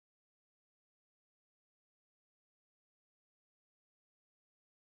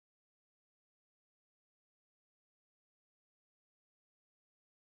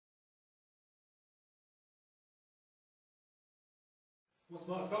What's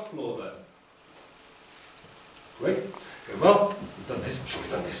Mark's Gospel all about? Great. Okay, well, we've done this. I'm sure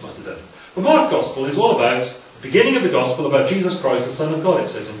we've done this, must have done. But Mark's Gospel is all about the beginning of the Gospel about Jesus Christ, the Son of God, it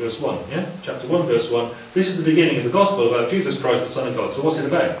says in verse 1. Yeah? Chapter 1, verse 1. This is the beginning of the Gospel about Jesus Christ, the Son of God. So what's it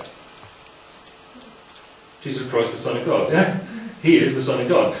about? Jesus Christ, the Son of God. Yeah? He is the Son of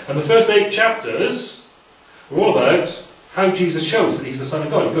God. And the first 8 chapters are all about how Jesus shows that he's the Son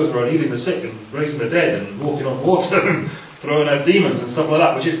of God. He goes around healing the sick and raising the dead and walking on water and throwing out demons and stuff like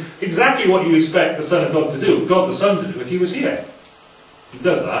that, which is exactly what you expect the Son of God to do, God the Son to do, if he was here. He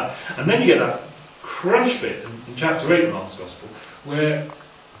does that. And then you get that crunch bit in chapter 8 of Mark's Gospel, where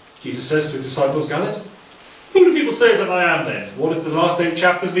Jesus says to the disciples gathered, "Who do people say that I am then?" What has the last 8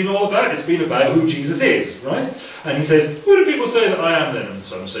 chapters been all about? It's been about who Jesus is, right? And he says, "Who do people say that I am then?" And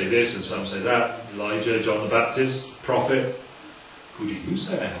some say this and some say that. Elijah, John the Baptist, prophet. "Who do you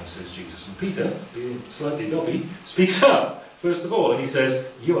say I am?" says Jesus. And Peter, being slightly dobby, speaks up, first of all, and he says,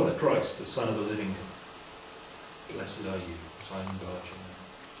 "You are the Christ, the Son of the living God. Blessed are you, Simon Bar-Jonah.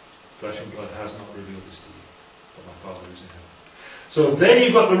 Flesh and blood has not revealed this to you, but my Father is in heaven." So there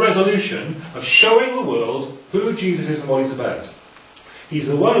you've got the resolution of showing the world who Jesus is and what he's about. He's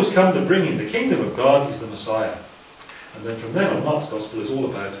the one who's come to bring in the kingdom of God. He's the Messiah. And then from then on, Mark's Gospel is all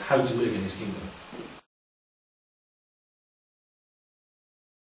about how to live in his kingdom.